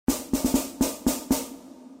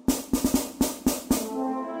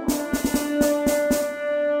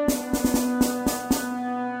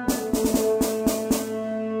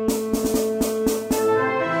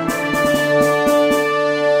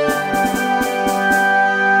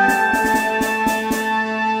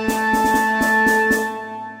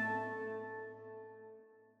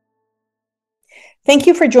Thank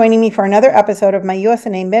you for joining me for another episode of my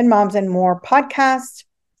USNA Mid Moms and More podcast.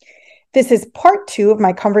 This is part 2 of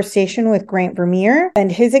my conversation with Grant Vermeer and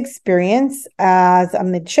his experience as a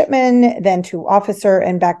midshipman, then to officer,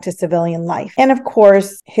 and back to civilian life. And of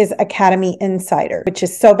course, his Academy Insider, which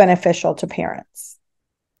is so beneficial to parents.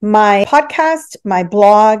 My podcast, my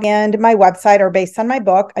blog, and my website are based on my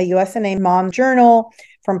book, A USNA Mom Journal,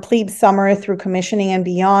 from plebe summer through commissioning and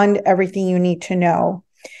beyond, everything you need to know.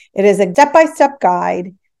 It is a step-by-step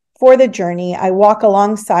guide for the journey. I walk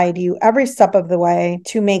alongside you every step of the way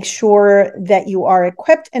to make sure that you are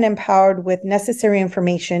equipped and empowered with necessary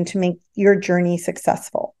information to make your journey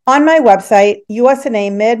successful. On my website,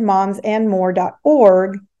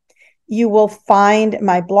 usnamidmomsandmore.org, you will find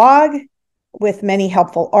my blog with many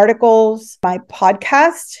helpful articles, my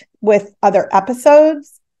podcast with other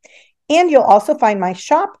episodes, and you'll also find my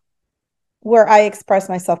shop where I express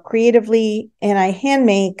myself creatively and I hand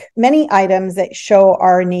make many items that show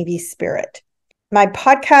our Navy spirit. My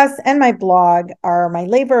podcast and my blog are my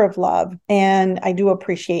labor of love, and I do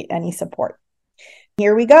appreciate any support.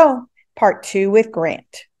 Here we go, part 2 with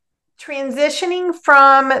Grant. Transitioning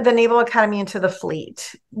from the Naval Academy into the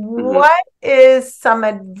fleet, what is some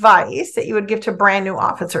advice that you would give to brand new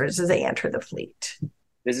officers as they enter the fleet?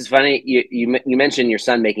 This is funny. You mentioned your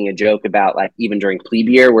son making a joke about like even during plebe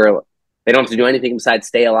year where they don't have to do anything besides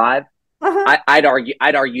stay alive. I'd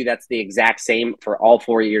argue that's the exact same for all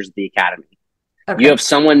 4 years of the academy. Okay. You have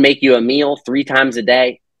someone make you a meal 3 times a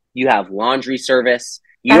day. You have laundry service.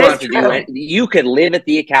 You don't have to do it. You could live at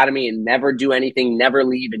the academy and never do anything, never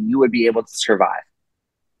leave, and you would be able to survive.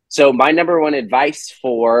 So my number one advice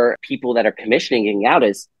for people that are commissioning getting out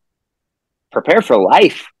is prepare for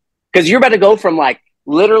life, because you're about to go from like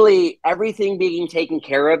literally everything being taken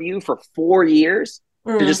care of you for 4 years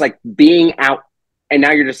to just like being out. And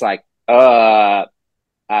now you're just like, how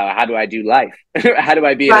do I do life? How do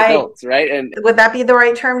I be an adult? Right. And would that be the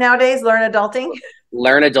right term nowadays? Learn adulting?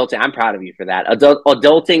 Learn adulting. I'm proud of you for that.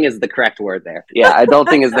 Adulting is the correct word there. Yeah.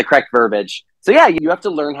 Adulting is the correct verbiage. So yeah, you have to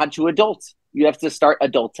learn how to adult. You have to start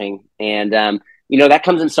adulting. And, that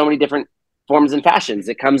comes in so many different forms and fashions.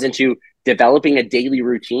 It comes into developing a daily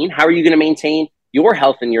routine. How are you going to maintain your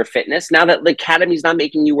health and your fitness now that the academy's not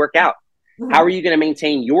making you work out? How are you going to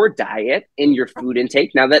maintain your diet and your food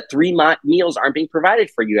intake now that 3 meals aren't being provided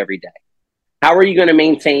for you every day? How are you going to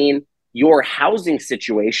maintain your housing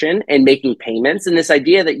situation and making payments? And this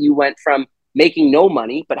idea that you went from making no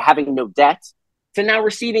money but having no debt to now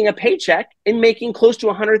receiving a paycheck and making close to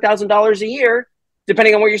 $100,000 a year,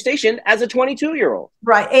 depending on where you're stationed, as a 22-year-old.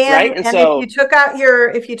 Right. And so if you took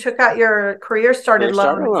out your career started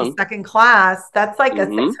loan, second class, that's like a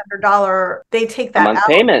 $600. They take that out.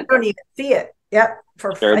 Payment. You don't even see it. Yep.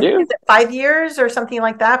 For sure do. Is it 5 years or something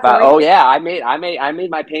like that? Yeah. I made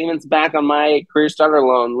my payments back on my career starter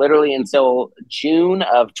loan literally until June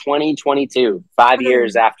of 2022, 5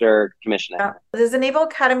 years after commissioning. Does the Naval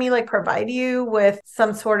Academy provide you with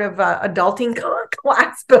some sort of adulting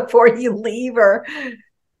class before you leave, or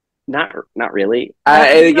not really?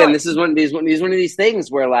 Again, this is one of these things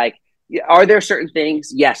where are there certain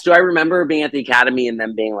things? Yes. Do I remember being at the academy and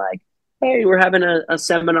them being like, hey, we're having a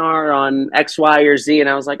seminar on X, Y, or Z. And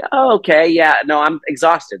I was like, oh, okay. Yeah, no, I'm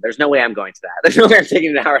exhausted. There's no way I'm going to that. There's no way I'm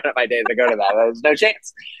taking an hour out of my day to go to that. There's no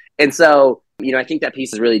chance. And so, I think that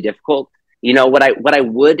piece is really difficult. What I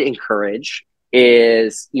would encourage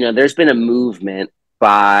is, there's been a movement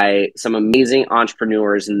by some amazing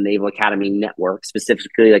entrepreneurs in the Naval Academy network,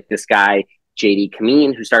 specifically like this guy, JD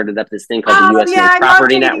Kameen, who started up this thing called the USNA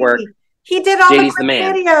Property Network. He did all the great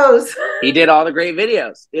videos. He did all the great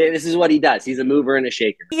videos. This is what he does. He's a mover and a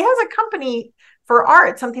shaker. He has a company for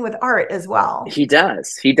art, something with art as well. He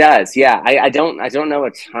does. Yeah. I don't know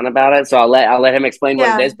a ton about it, so I'll let him explain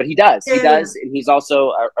what it is. But he does. He does, and he's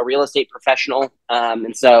also a real estate professional.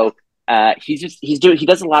 And so he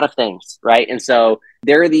does a lot of things, right? And so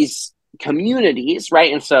there are these communities,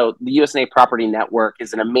 right? And so the USNA Property Network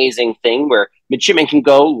is an amazing thing where midshipmen can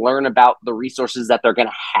go learn about the resources that they're going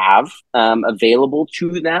to have available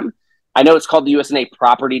to them. I know it's called the USNA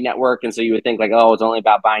Property Network, and so you would think it's only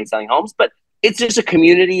about buying, selling homes, but it's just a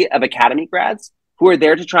community of academy grads who are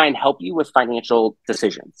there to try and help you with financial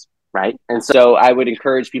decisions, right? And so I would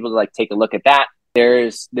encourage people to take a look at that.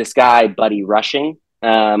 There's this guy, Buddy Rushing,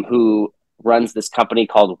 who runs this company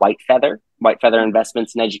called White Feather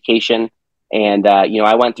Investments and Education. And,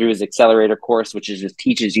 I went through his accelerator course, which just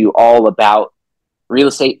teaches you all about real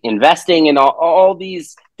estate investing and all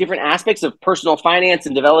these different aspects of personal finance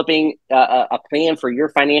and developing a plan for your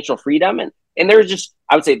financial freedom. And there's just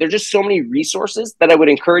so many resources that I would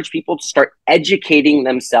encourage people to start educating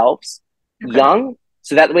themselves young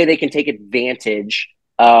so that way they can take advantage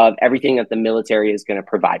of everything that the military is going to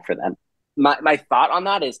provide for them. My thought on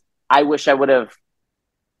that is I wish I would have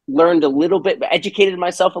learned a little bit, educated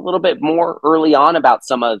myself a little bit more early on about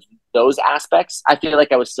some of those aspects. I feel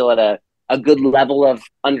like I was still at a good level of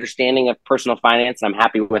understanding of personal finance. I'm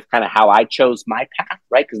happy with kind of how I chose my path,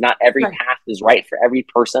 right? Because not every path is right for every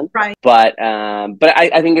person. Right. But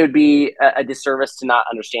I think it would be a disservice to not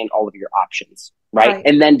understand all of your options, right?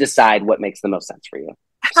 And then decide what makes the most sense for you.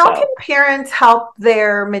 How can parents help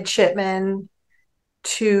their midshipmen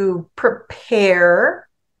to prepare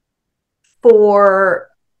for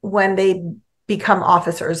when they become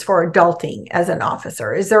officers, for adulting as an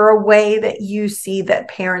officer? Is there a way that you see that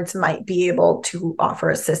parents might be able to offer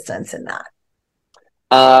assistance in that?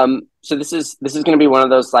 So this is going to be one of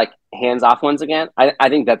those like hands-off ones again. I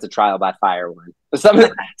think that's a trial by fire one.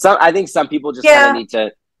 I think some people just kind of need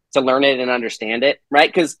to learn it and understand it, right?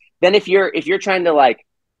 Because then if you're trying to like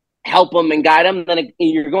help them and guide them, then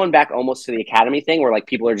you're going back almost to the academy thing where like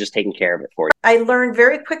people are just taking care of it for you. I learned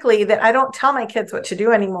very quickly that I don't tell my kids what to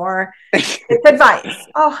do anymore. It's advice.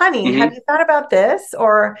 Oh, honey, have you thought about this?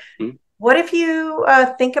 Or what if you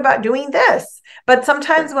think about doing this? But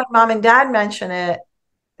sometimes when mom and dad mention it,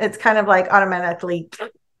 it's kind of like automatically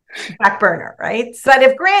back burner, right? But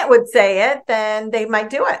if Grant would say it, then they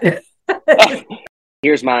might do it.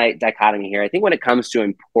 Here's my dichotomy here. I think when it comes to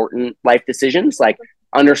important life decisions, like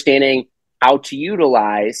understanding how to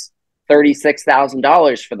utilize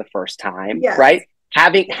 $36,000 for the first time, right?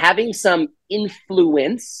 Having some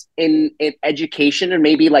influence in education, and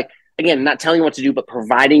maybe like, again, not telling you what to do, but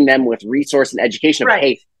providing them with resource and education of,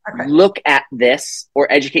 hey, look at this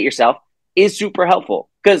or educate yourself is super helpful.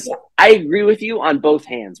 Because I agree with you on both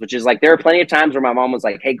hands, which is like, there are plenty of times where my mom was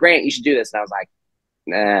like, hey, Grant, you should do this. And I was like,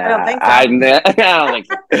 I don't think so. I don't think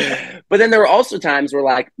so. But then there were also times where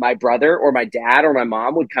like my brother or my dad or my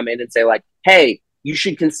mom would come in and say like, hey, you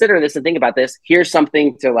should consider this and think about this. Here's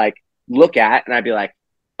something to like look at. And I'd be like,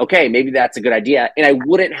 okay, maybe that's a good idea. And I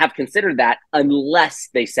wouldn't have considered that unless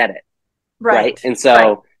they said it. Right. And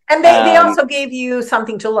so, and they also gave you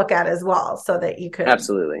something to look at as well, so that you could.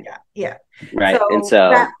 Absolutely. Yeah. Right. And so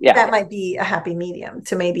that might be a happy medium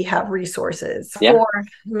to maybe have resources for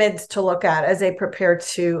mids to look at as they prepare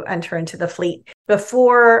to enter into the fleet.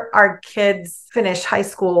 Before our kids finished high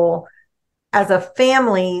school, as a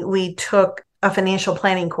family, we took a financial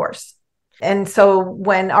planning course. And so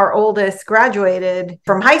when our oldest graduated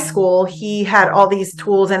from high school, he had all these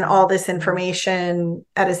tools and all this information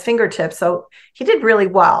at his fingertips. So he did really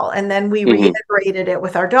well. And then we reiterated it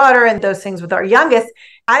with our daughter and those things with our youngest.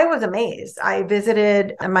 I was amazed. I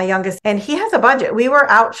visited my youngest and he has a budget. We were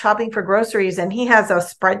out shopping for groceries and he has a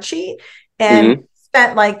spreadsheet and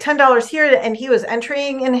spent like $10 here. And he was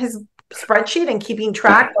entering in his spreadsheet and keeping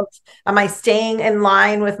track of, am I staying in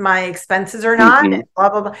line with my expenses or not, and blah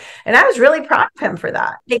blah blah. And I was really proud of him for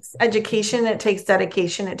that. It takes education, it takes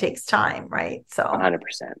dedication, it takes time, right? So 100%.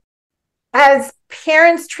 As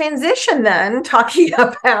parents transition, then talking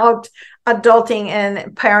about adulting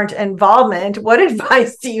and parent involvement, what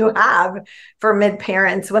advice do you have for mid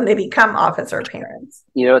parents when they become officer parents?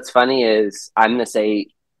 You know, what's funny is I'm going to say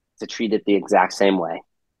to treat it the exact same way.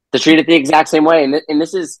 And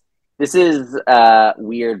this is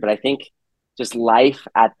weird, but I think just life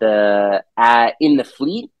in the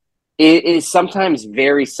fleet is sometimes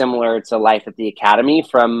very similar to life at the academy,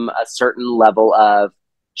 from a certain level of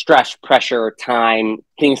stress, pressure, time,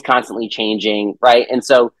 things constantly changing, right? And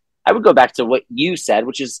so I would go back to what you said,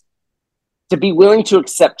 which is to be willing to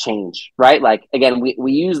accept change, right? Like, again,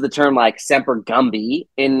 we use the term like semper gumby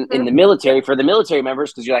in the military for the military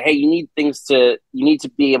members, because you're like, hey, you need to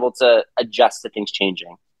be able to adjust to things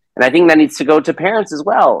changing. And I think that needs to go to parents as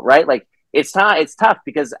well, right? Like it's tough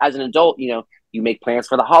because as an adult, you know, you make plans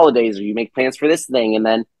for the holidays or you make plans for this thing, and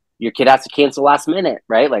then your kid has to cancel last minute,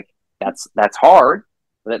 right? Like that's hard.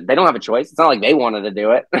 They don't have a choice. It's not like they wanted to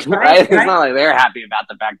do it, right? It's not like they're happy about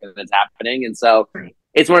the fact that it's happening. And so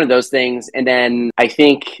it's one of those things. And then I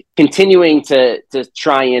think continuing to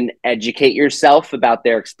try and educate yourself about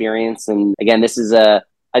their experience. And again, this is a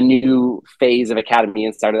new phase of Academy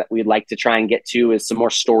Insider that we'd like to try and get to, is some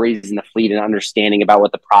more stories in the fleet and understanding about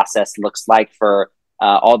what the process looks like for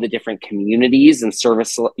all the different communities and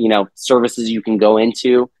services you can go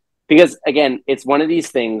into. Because again, it's one of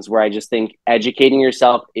these things where I just think educating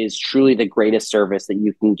yourself is truly the greatest service that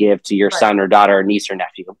you can give to your son or daughter, or niece or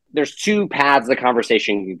nephew. There's two paths the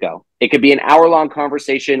conversation could go. It could be an hour-long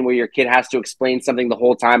conversation where your kid has to explain something the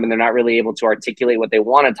whole time and they're not really able to articulate what they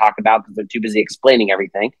want to talk about because they're too busy explaining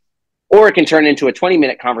everything. Or it can turn into a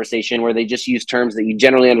 20-minute conversation where they just use terms that you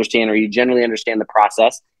generally understand, or you generally understand the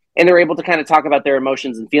process. and they're able to kind of talk about their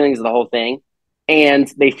emotions and feelings of the whole thing,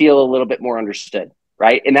 and they feel a little bit more understood,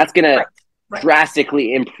 right? And that's going to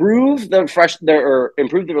drastically improve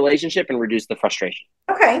improve the relationship and reduce the frustration.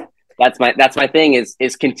 Okay. That's my thing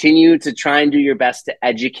is continue to try and do your best to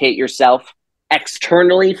educate yourself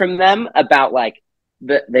externally from them about like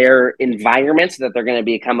their environments that they're going to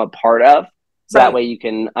become a part of. So that way you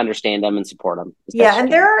can understand them and support them. Yeah.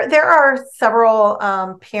 And there are several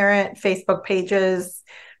parent Facebook pages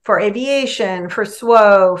for aviation, for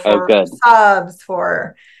SWO, for subs,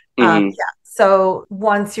 for so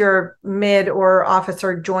once your mid or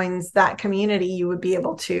officer joins that community, you would be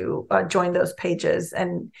able to join those pages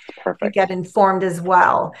and get informed as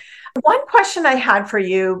well. One question I had for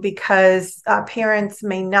you, because parents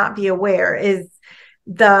may not be aware, is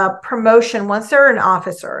the promotion. Once they're an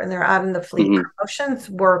officer and they're out in the fleet, promotions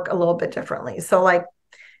work a little bit differently. So like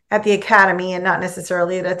at the academy, and not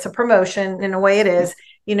necessarily that's a promotion, in a way it is,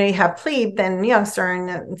 you know, you have plebe, then youngster,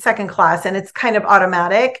 and second class, and it's kind of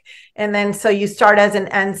automatic. And then so you start as an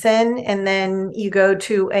ensign, and then you go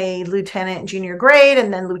to a lieutenant junior grade,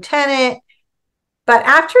 and then lieutenant. But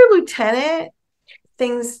after lieutenant,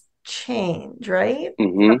 things change, right?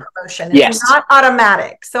 Promotion. It's not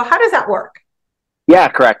automatic. So how does that work? Yeah,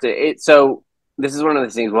 correct. So this is one of the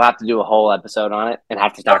things we'll have to do a whole episode on it and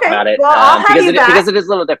have to talk about it, well, because it is a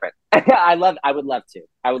little different. I would love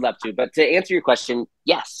to. But to answer your question,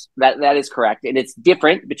 yes, that is correct, and it's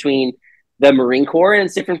different between the Marine Corps and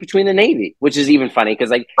it's different between the Navy, which is even funny because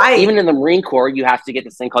like even in the Marine Corps, you have to get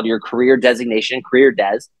this thing called your career designation, career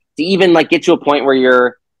des, to even like get to a point where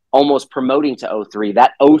you're almost promoting to 03.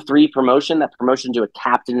 That 03 promotion, that promotion to a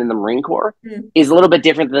captain in the Marine Corps is a little bit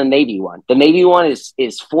different than the Navy one. The Navy one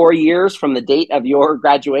is 4 years from the date of your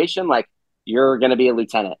graduation, like you're going to be a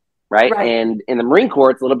lieutenant, right? And in the Marine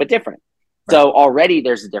Corps, it's a little bit different. So already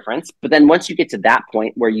there's a difference. But then once you get to that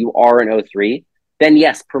point where you are an 03, then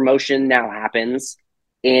yes, promotion now happens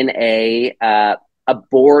in a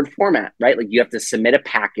board format, right? Like you have to submit a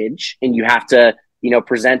package and you have to, you know,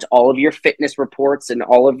 present all of your fitness reports and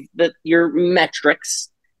all of your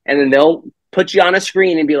metrics. And then they'll put you on a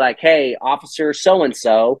screen and be like, hey, officer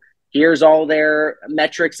so-and-so, here's all their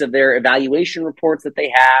metrics of their evaluation reports that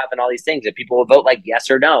they have and all these things. And people will vote like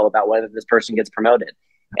yes or no about whether this person gets promoted.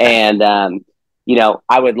 And, you know,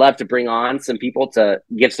 I would love to bring on some people to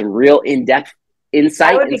give some real in-depth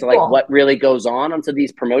insight into like what really goes on onto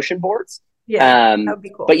these promotion boards. Yeah, that would be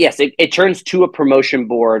cool. But yes, it turns to a promotion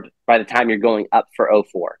board by the time you're going up for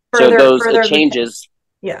 04. It changes.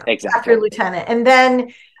 Yeah, exactly. After lieutenant. And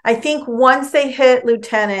then I think once they hit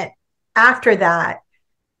lieutenant, after that,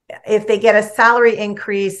 if they get a salary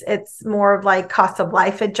increase, it's more of like cost of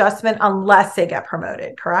life adjustment unless they get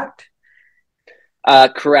promoted, correct?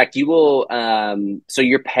 Correct. You will. So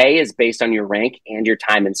your pay is based on your rank and your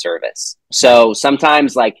time in service. So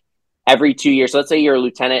sometimes like every 2 years, so let's say you're a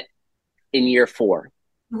lieutenant in year 4,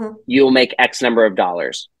 you'll make X number of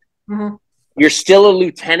dollars. You're still a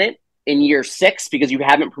lieutenant in year 6 because you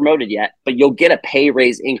haven't promoted yet, but you'll get a pay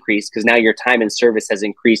raise increase because now your time in service has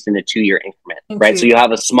increased in a 2-year increment, right? So you'll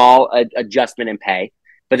have a small adjustment in pay,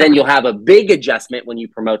 but then you'll have a big adjustment when you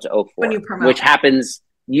promote to 04, which happens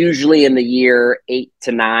usually in the year 8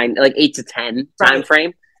 to 9, like 8 to 10 time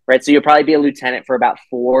frame, right? So you'll probably be a lieutenant for about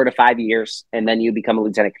 4 to 5 years, and then you become a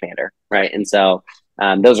lieutenant commander, right? And so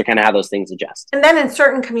those are kind of how those things adjust. And then in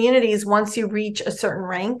certain communities, once you reach a certain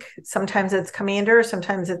rank, sometimes it's commander,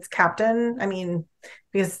 sometimes it's captain. I mean,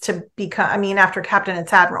 because to become, I mean, after captain,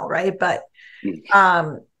 it's admiral, right? But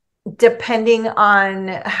depending on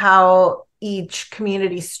how each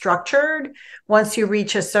community is structured, once you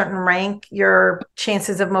reach a certain rank, your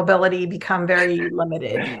chances of mobility become very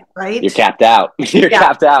limited, right? You're capped out. You're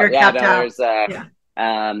capped out.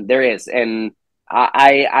 There is. And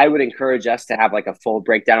I would encourage us to have like a full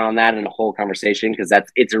breakdown on that and a whole conversation because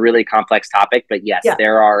it's a really complex topic. But yes,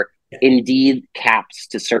 there are indeed caps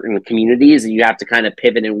to certain communities, and you have to kind of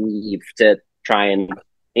pivot and weave to try and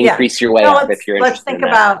increase your way up if you're interested.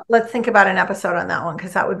 Let's think about an episode on that one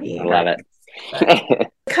because that would be. I love it.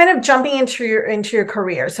 Kind of jumping into your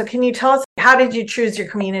career. So can you tell us, how did you choose your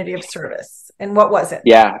community of service and what was it?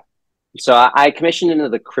 Yeah. So I commissioned into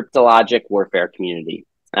the cryptologic warfare community.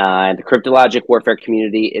 And the cryptologic warfare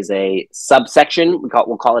community is a subsection.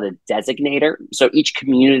 We'll call it a designator. So each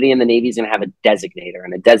community in the Navy is going to have a designator,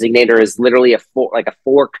 and a designator is literally a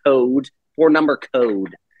 4-number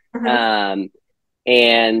code.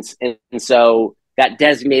 And so that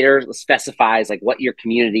designator specifies like what your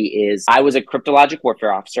community is. I was a cryptologic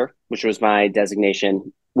warfare officer, which was my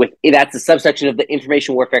designation. That's a subsection of the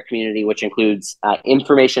information warfare community, which includes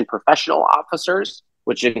information professional officers,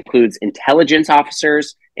 which includes intelligence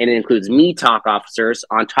officers, and it includes METOC officers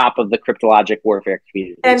on top of the cryptologic warfare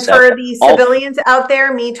community. And so for the civilians out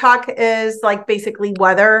there, METOC is like basically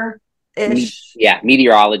weather-ish.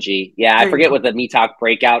 Meteorology. Yeah, I forget what the METOC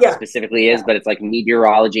breakout specifically is, but it's like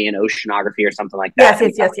meteorology and oceanography or something like that.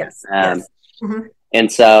 Yes. And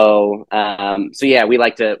so, we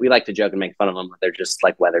like to joke and make fun of them. They're just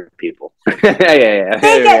like weather people. They do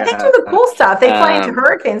the cool stuff. They fly into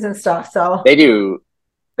hurricanes and stuff. So they do.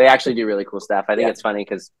 They actually do really cool stuff. I think it's funny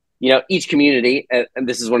because, each community, and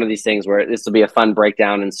this is one of these things where this will be a fun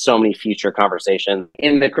breakdown in so many future conversations.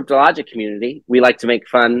 In the cryptologic community, we like to make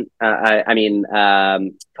fun,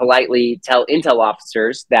 politely tell intel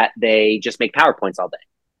officers that they just make PowerPoints all day.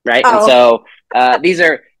 Right. And so these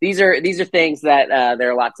are things that there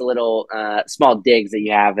are lots of little small digs that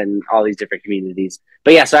you have in all these different communities.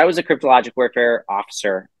 But yeah, so I was a cryptologic warfare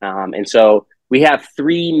officer. And so we have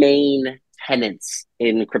three main tenets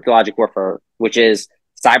in cryptologic warfare, which is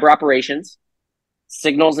cyber operations,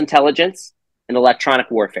 signals intelligence, and electronic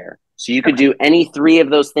warfare. So you could do any three of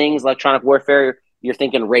those things. Electronic warfare, you're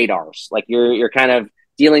thinking radars, like you're kind of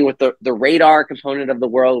dealing with the radar component of the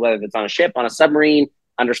world, whether it's on a ship, on a submarine,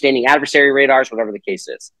 understanding adversary radars, whatever the case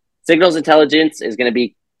is. Signals intelligence is going to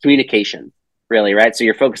be communication, really, right? So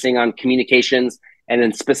you're focusing on communications, and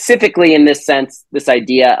then specifically in this sense, this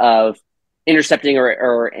idea of intercepting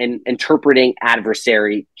or interpreting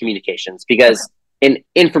adversary communications, because an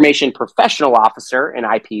information professional officer, an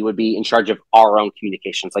IP, would be in charge of our own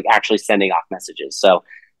communications, like actually sending off messages. So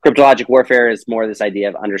cryptologic warfare is more this idea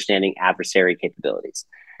of understanding adversary capabilities.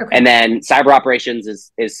 Okay. And then cyber operations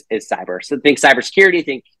is cyber. So think cybersecurity,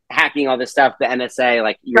 think hacking, all this stuff, the NSA,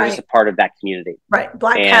 like you're just a part of that community. Right.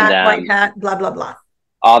 Black hat, white hat, blah, blah, blah.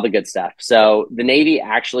 All the good stuff. So the Navy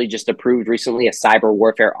actually just approved recently a cyber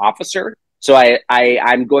warfare officer. So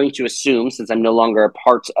I'm going to assume, since I'm no longer a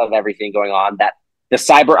part of everything going on, that the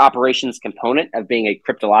cyber operations component of being a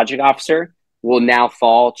cryptologic officer will now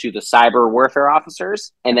fall to the cyber warfare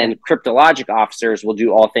officers, and then cryptologic officers will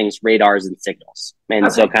do all things radars and signals,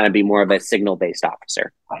 and so kind of be more of a signal-based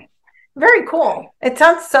officer. Very cool. It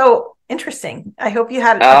sounds so interesting. I hope you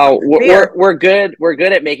had. We're good. We're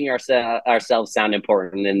good at making ourselves sound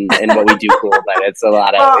important and what we do cool, but it's a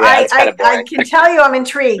lot of. It's kind of boring. I can tell you, I'm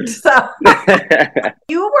intrigued. So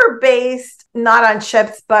you were based not on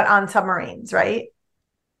ships but on submarines, right?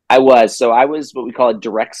 I was what we call a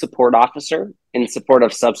direct support officer in support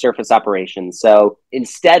of subsurface operations. So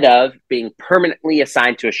instead of being permanently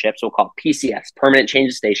assigned to a ship, so we'll call it PCS, permanent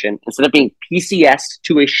change of station, instead of being PCS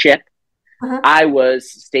to a ship, I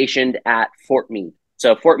was stationed at Fort Meade.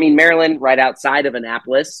 So Fort Meade, Maryland, right outside of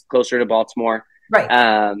Annapolis, closer to Baltimore,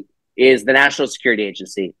 is the National Security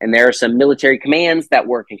Agency. And there are some military commands that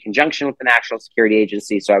work in conjunction with the National Security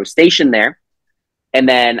Agency. So I was stationed there. And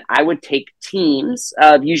then I would take teams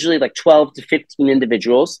of usually like 12 to 15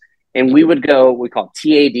 individuals, and we would go, we call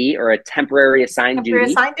TAD, or a temporary assigned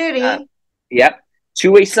duty.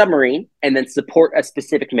 To a submarine, and then support a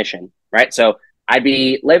specific mission, right? So I'd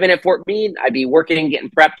be living at Fort Meade. I'd be working, getting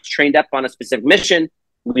prepped, trained up on a specific mission.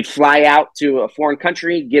 We'd fly out to a foreign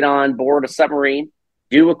country, get on board a submarine,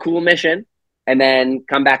 do a cool mission, and then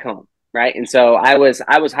come back home, right? And so I was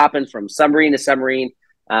hopping from submarine to submarine.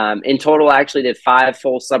 In total, I actually did 5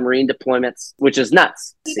 full submarine deployments, which is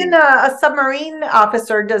nuts. Even a submarine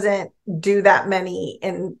officer doesn't do that many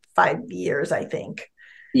in 5 years, I think.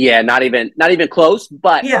 Yeah, not even close.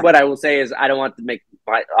 But what I will say is I don't want to make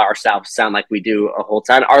ourselves sound like we do a whole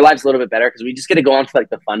ton. Our life's a little bit better because we just get to go on to like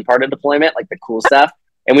the fun part of deployment, like the cool stuff.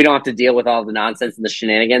 And we don't have to deal with all the nonsense and the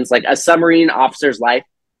shenanigans. Like a submarine officer's life,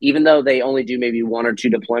 even though they only do maybe 1 or 2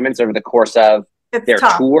 deployments over the course of their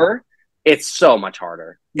tour, it's so much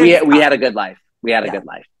harder. We had a good life. We had a good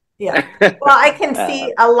life. Yeah. Well, I can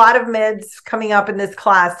see a lot of mids coming up in this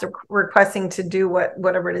class requesting to do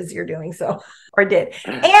whatever it is you're doing. So, or did.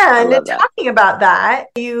 And talking about that,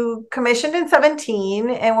 you commissioned in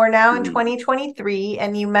 2017 and we're now in 2023.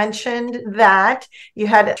 And you mentioned that you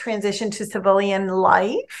had a transition to civilian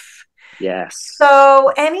life. Yes.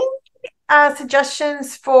 So any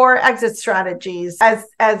suggestions for exit strategies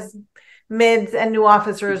as mids and new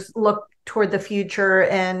officers look toward the future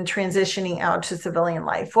and transitioning out to civilian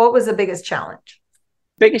life? What was the biggest challenge?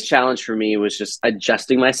 Biggest challenge for me was just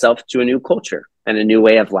adjusting myself to a new culture and a new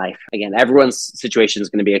way of life. Again, everyone's situation is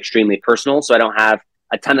going to be extremely personal, so I don't have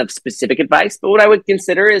a ton of specific advice, but what I would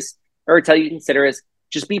consider is, or tell you to consider is,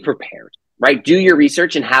 just be prepared, right? Do your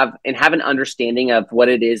research and have an understanding of what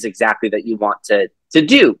it is exactly that you want to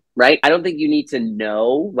do, right? I don't think you need to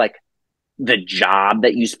know like the job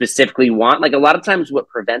that you specifically want. Like a lot of times what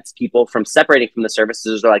prevents people from separating from the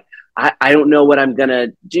services are like, I don't know what I'm going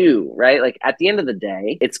to do. Right. Like at the end of the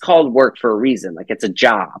day, it's called work for a reason. Like it's a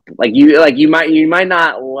job. You might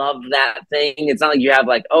not love that thing. It's not like you have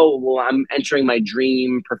like, oh, well, I'm entering my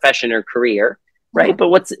dream profession or career. Right. But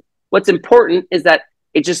what's important is that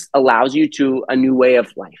it just allows you to a new way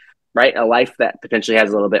of life, right? A life that potentially has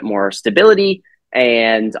a little bit more stability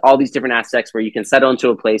and all these different aspects where you can settle into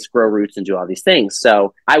a place, grow roots, and do all these things.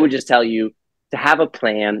 So I would just tell you to have a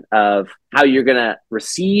plan of how you're going to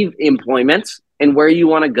receive employment and where you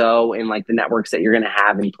want to go and like the networks that you're going to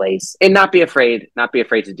have in place, and not be afraid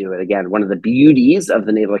to do it. Again, one of the beauties of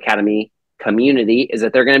the Naval Academy community is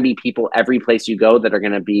that there are going to be people every place you go that are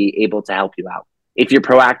going to be able to help you out. If you're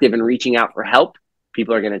proactive in reaching out for help,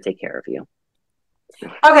 people are going to take care of you.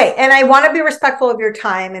 Okay. And I want to be respectful of your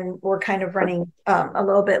time, and we're kind of running a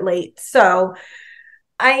little bit late. So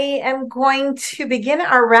I am going to begin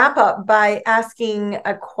our wrap up by asking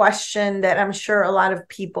a question that I'm sure a lot of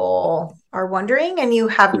people are wondering, and you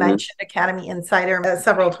have mentioned Academy Insider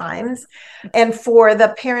several times. And for the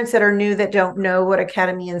parents that are new that don't know what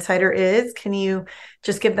Academy Insider is, can you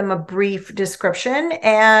just give them a brief description?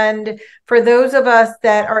 And for those of us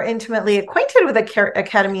that are intimately acquainted with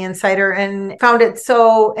Academy Insider and found it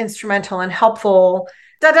so instrumental and helpful,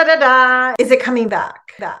 is it coming back?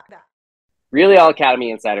 Really, all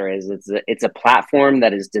Academy Insider is it's a platform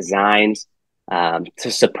that is designed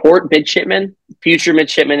to support midshipmen, future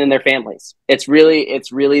midshipmen, and their families. It's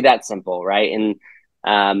really that simple, right?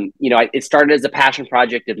 And it started as a passion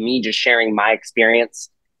project of me just sharing my experience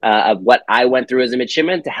of what I went through as a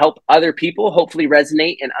midshipman to help other people hopefully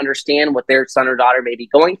resonate and understand what their son or daughter may be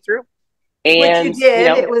going through. And which you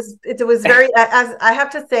did. It was very. As I have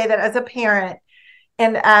to say that as a parent,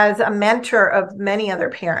 and as a mentor of many other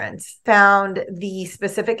parents, found the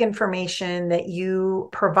specific information that you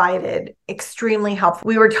provided extremely helpful.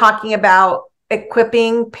 We were talking about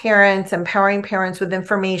equipping parents, empowering parents with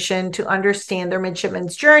information to understand their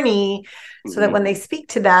midshipman's journey so that when they speak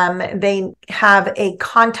to them, they have a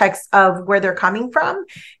context of where they're coming from.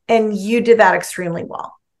 And you did that extremely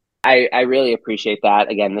well. I really appreciate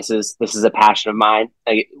that. Again, this is a passion of mine.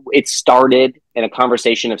 It started in a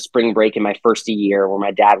conversation of spring break in my first year where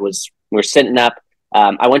my dad we were sitting up.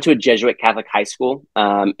 I went to a Jesuit Catholic high school,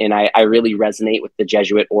 and I really resonate with the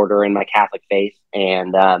Jesuit order and my Catholic faith.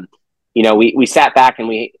 And, we sat back and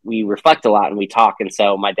we reflect a lot and we talk. And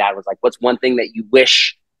so my dad was like, what's one thing that you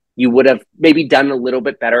wish you would have maybe done a little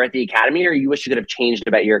bit better at the academy, or you wish you could have changed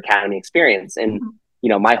about your academy experience? And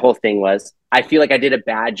my whole thing was, I feel like I did a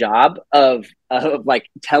bad job of like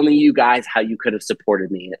telling you guys how you could have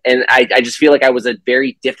supported me. And I just feel like I was a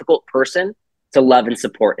very difficult person to love and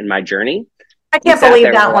support in my journey. I can't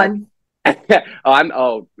believe that one.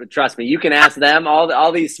 Trust me, you can ask them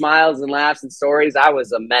all these smiles and laughs and stories. I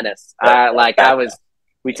was a menace.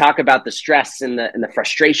 We talk about the stress and the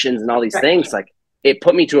frustrations and all these things. Like it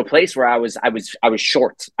put me to a place where I was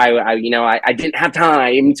short. I didn't have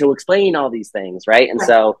time to explain all these things. Right. And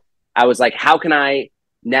so I was like, how can I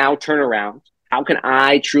now turn around? How can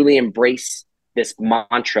I truly embrace this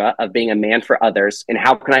mantra of being a man for others? And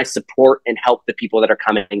how can I support and help the people that are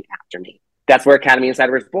coming after me? That's where Academy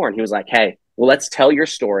Insider was born. He was like, hey, well, let's tell your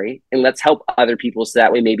story and let's help other people so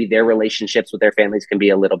that way maybe their relationships with their families can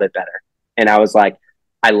be a little bit better. And I was like,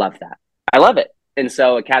 I love that. I love it. And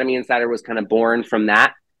so Academy Insider was kind of born from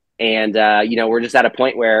that. And, we're just at a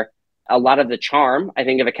point where a lot of the charm, I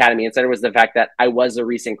think, of Academy Insider was the fact that I was a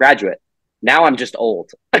recent graduate. Now I'm just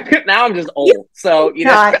old. So, you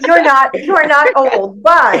are not old,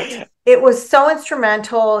 but it was so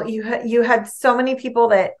instrumental. You had so many people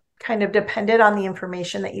that kind of depended on the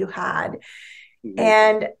information that you had.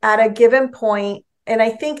 And at a given point, and I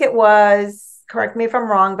think it was, correct me if I'm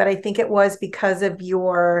wrong, but I think it was because of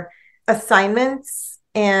your assignments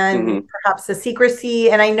and perhaps the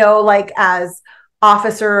secrecy. And I know, like, as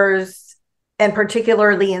officers, and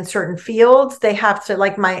particularly in certain fields, they have to,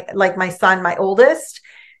 like my son, my oldest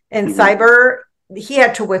in cyber, he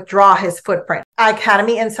had to withdraw his footprint.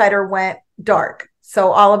 Academy Insider went dark.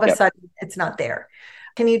 So all of a sudden it's not there.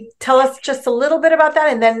 Can you tell us just a little bit about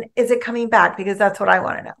that? And then is it coming back? Because that's what I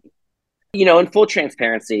want to know. In full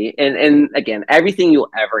transparency, and again, everything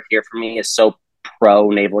you'll ever hear from me is so pro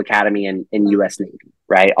Naval Academy and U.S. Navy,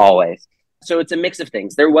 right? Always. So it's a mix of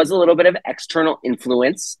things. There was a little bit of external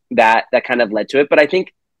influence that kind of led to it. But I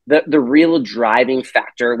think the real driving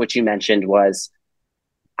factor, which you mentioned, was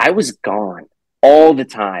I was gone all the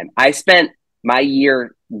time. I spent my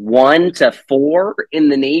year 1 to 4 in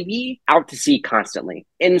the Navy out to sea constantly.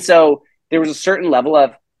 And so there was a certain level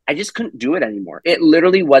of, I just couldn't do it anymore. It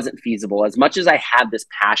literally wasn't feasible. As much as I had this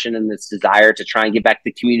passion and this desire to try and get back to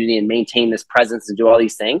the community and maintain this presence and do all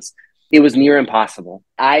these things, it was near impossible.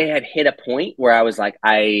 I had hit a point where I was like,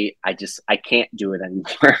 I can't do it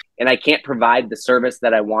anymore. And I can't provide the service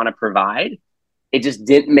that I want to provide. It just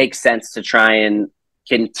didn't make sense to try and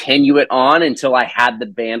continue it on until I had the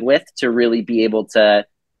bandwidth to really be able to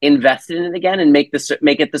invest in it again and make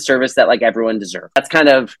it the service that like everyone deserves. That's kind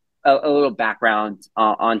of a little background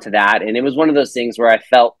onto that. And it was one of those things where I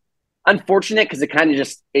felt unfortunate because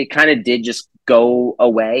it kind of did just go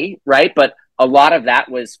away. Right. But a lot of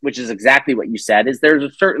that was, which is exactly what you said, is there's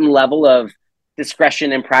a certain level of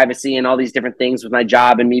discretion and privacy and all these different things with my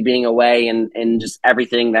job and me being away and just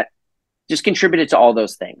everything that just contributed to all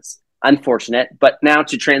those things. Unfortunate. But now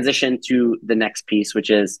to transition to the next piece,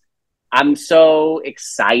 which is I'm so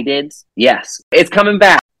excited. Yes, it's coming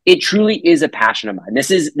back. It truly is a passion of mine. This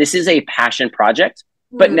is a passion project,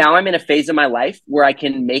 but now I'm in a phase of my life where I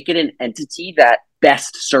can make it an entity that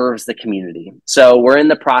best serves the community. So we're in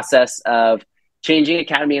the process of changing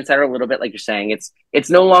Academy Insider a little bit, like you're saying. It's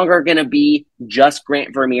no longer going to be just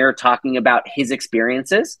Grant Vermeer talking about his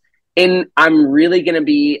experiences. And I'm really going to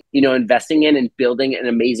be, investing in and building an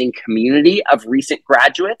amazing community of recent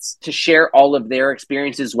graduates to share all of their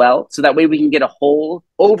experiences as well. So that way we can get a whole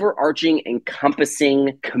overarching,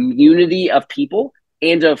 encompassing community of people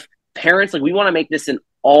and of parents. Like we want to make this an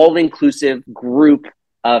all-inclusive group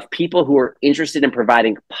of people who are interested in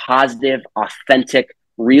providing positive, authentic,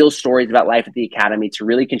 real stories about life at the Academy to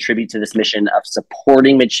really contribute to this mission of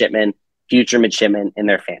supporting midshipmen, future midshipmen, and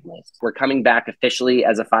their families. We're coming back officially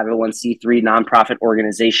as a 501c3 nonprofit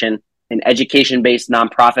organization, an education-based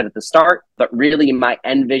nonprofit at the start, but really my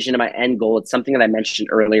end vision and my end goal, it's something that I mentioned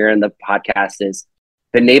earlier in the podcast, is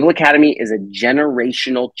the Naval Academy is a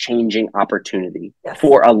generational changing opportunity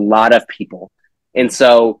for a lot of people. And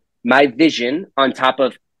so my vision, on top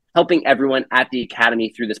of helping everyone at the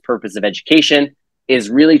Academy through this purpose of education, is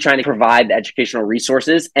really trying to provide the educational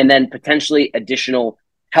resources and then potentially additional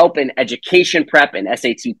help in education prep and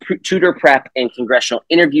SAT tutor prep and congressional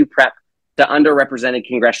interview prep to underrepresented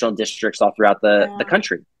congressional districts all throughout the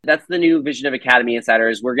country. That's the new vision of Academy Insider,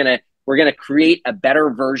 is we're gonna create a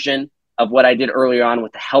better version of what I did earlier on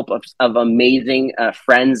with the help of amazing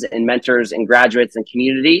friends and mentors and graduates and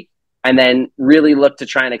community, and then really look to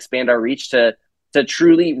try and expand our reach to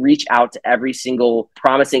truly reach out to every single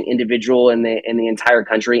promising individual in the entire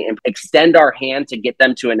country and extend our hand to get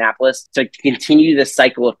them to Annapolis to continue this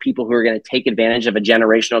cycle of people who are going to take advantage of a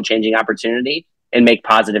generational changing opportunity and make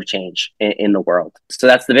positive change in the world. So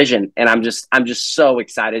that's the vision. And I'm just so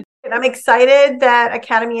excited. And I'm excited that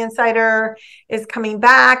Academy Insider is coming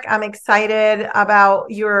back. I'm excited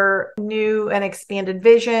about your new and expanded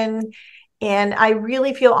vision. And I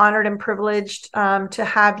really feel honored and privileged to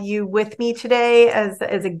have you with me today as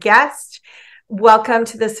a guest. Welcome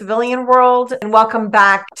to the civilian world and welcome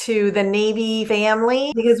back to the Navy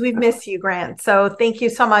family, because we've missed you, Grant. So thank you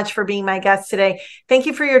so much for being my guest today. Thank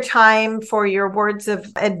you for your time, for your words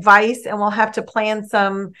of advice, and we'll have to plan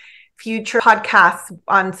some future podcasts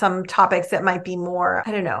on some topics that might be more,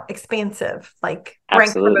 expansive, like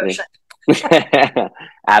rank promotion.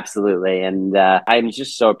 Absolutely. And I'm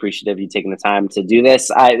just so appreciative of you taking the time to do this.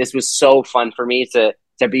 This was so fun for me to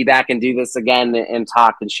be back and do this again and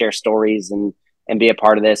talk and share stories and be a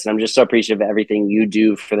part of this. And I'm just so appreciative of everything you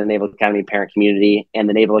do for the Naval Academy parent community and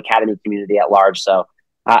the Naval Academy community at large. So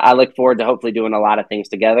I look forward to hopefully doing a lot of things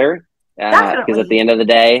together, because at the end of the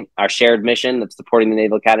day, our shared mission of supporting the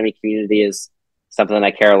Naval Academy community is something that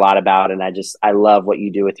I care a lot about. And I love what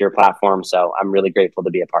you do with your platform. So I'm really grateful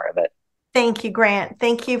to be a part of it. Thank you, Grant.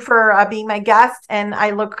 Thank you for being my guest. And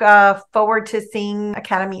I look forward to seeing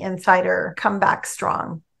Academy Insider come back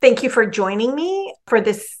strong. Thank you for joining me for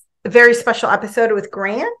this very special episode with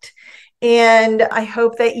Grant. And I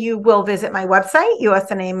hope that you will visit my website,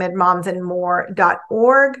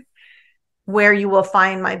 usanamidmomsandmore.org, where you will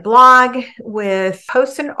find my blog with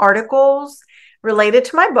posts and articles related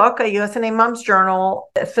to my book, A USNA Mom's Journal,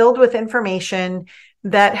 filled with information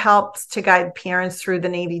that helps to guide parents through the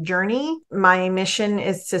Navy journey. My mission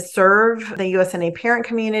is to serve the USNA parent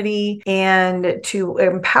community and to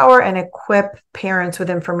empower and equip parents with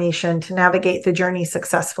information to navigate the journey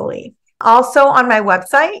successfully. Also on my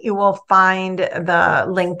website, you will find the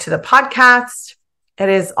link to the podcast. It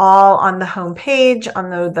is all on the homepage,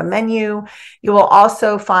 on the menu. You will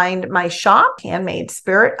also find my shop, handmade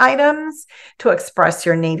spirit items to express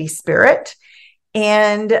your Navy spirit.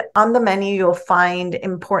 And on the menu, you'll find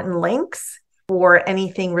important links for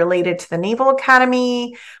anything related to the Naval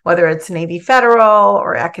Academy, whether it's Navy Federal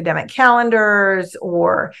or academic calendars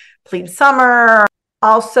or Plebe Summer.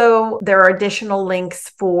 Also, there are additional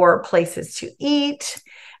links for places to eat,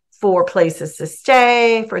 for places to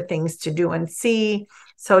stay, for things to do and see.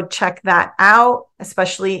 So check that out,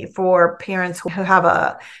 especially for parents who have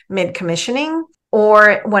a mid-commissioning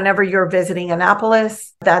or whenever you're visiting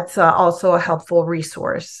Annapolis. That's also a helpful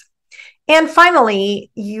resource. And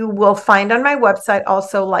finally, you will find on my website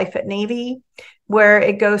also Life at Navy, where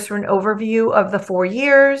it goes through an overview of the 4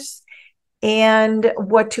 years and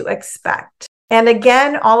what to expect. And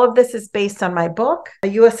again, all of this is based on my book, A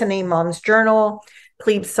USNA Mom's Journal,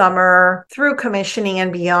 Plebe Summer, through commissioning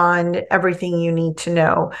and beyond, everything you need to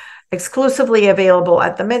know. Exclusively available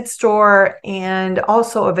at the Mid Store and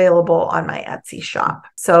also available on my Etsy shop.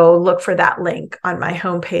 So look for that link on my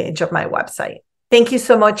homepage of my website. Thank you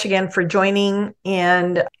so much again for joining,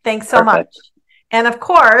 and thanks so much. And of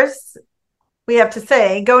course, we have to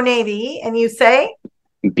say, go Navy, and you say?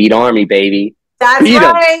 Beat Army, baby. That's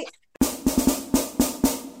right.